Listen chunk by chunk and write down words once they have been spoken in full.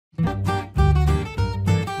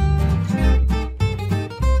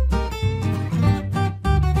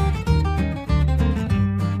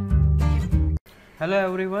Hello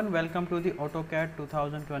everyone, welcome to the Autocad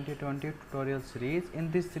 2020 tutorial series.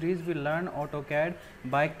 In this series we learn Autocad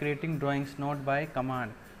by creating drawings, not by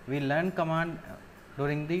command. We learn command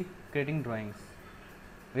during the creating drawings.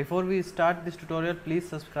 Before we start this tutorial, please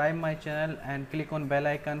subscribe my channel and click on bell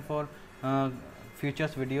icon for future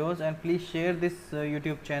videos, and please share this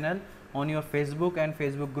YouTube channel on your Facebook and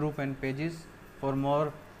Facebook group and pages for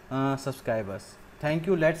more subscribers. Thank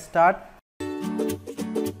you. Let's start.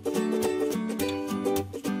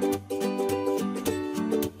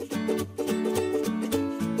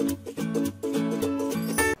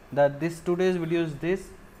 This today's video is this.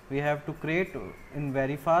 We have to create in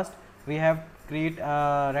very fast. We have create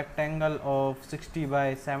a rectangle of 60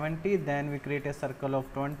 by 70, then we create a circle of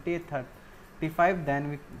 20, 35,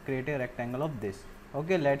 then we create a rectangle of this.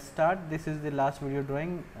 Okay, let's start. This is the last video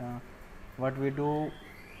drawing. What we do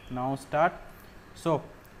now, start. So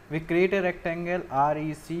we create a rectangle,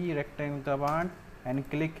 REC rectangle command, and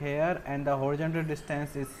click here, and the horizontal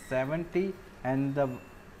distance is 70, and the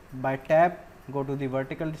by tab go to the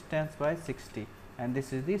vertical distance by 60, and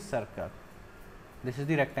this is the circle, this is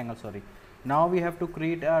the rectangle, sorry. Now we have to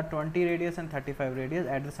create a 20 radius and 35 radius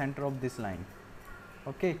at the center of this line.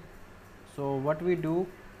 Okay, so what we do,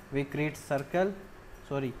 we create circle,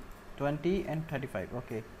 sorry, 20 and 35.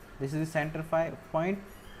 Okay, this is the center point,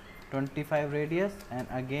 25 radius, and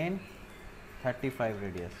again 35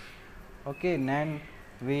 radius. Okay, then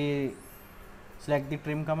we select the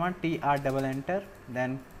trim command, TR double enter,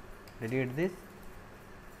 then delete this,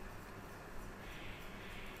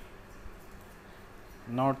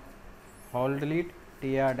 not hold delete,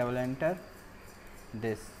 TR double enter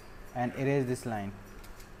this, and erase this line.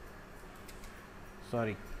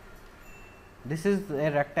 Sorry, this is a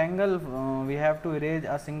rectangle. We have to erase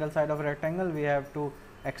a single side of a rectangle. We have to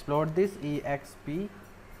explode this, EXP,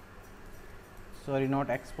 sorry, not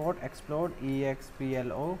export, explode,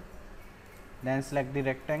 EXPLO, then select the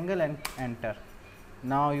rectangle and enter.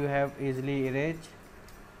 Now you have easily erased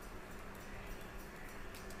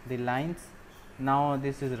the lines. Now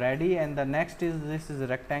this is ready, and the next is, this is a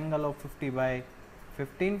rectangle of 50 by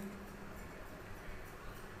 15,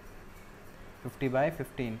 50 by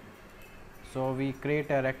 15. So we create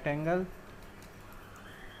a rectangle.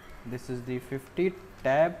 This is the 50,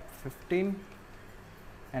 tab 15,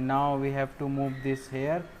 and now we have to move this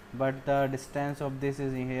here, but the distance of this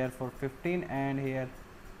is here for 15 and here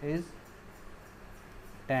is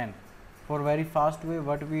 10. For very fast way,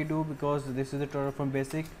 what we do, because this is the tutorial from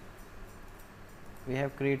basic, we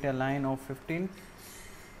have create a line of 15,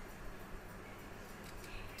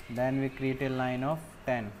 then we create a line of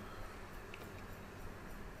 10.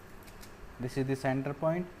 This is the center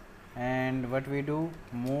point, and what we do,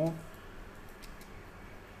 move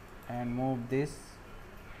and move this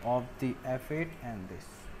of the F8 and this.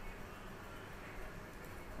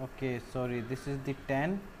 Okay, sorry, this is the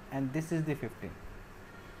 10 and this is the 15.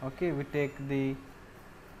 Okay, we take the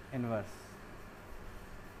inverse.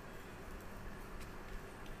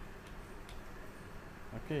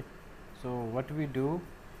 Okay, so what we do,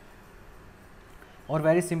 or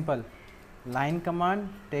very simple, line command,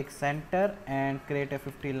 take center and create a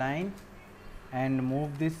 50 line and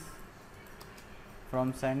move this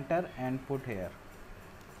from center and put here.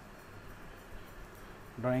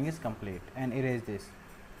 Drawing is complete, and erase this.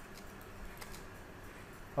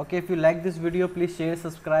 Okay, if you like this video, please share,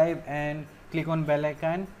 subscribe, and click on bell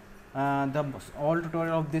icon. The all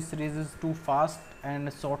tutorial of this series is too fast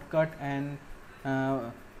and shortcut, and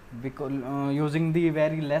because using the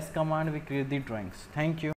very less command we create the drawings.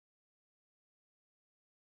 Thank you.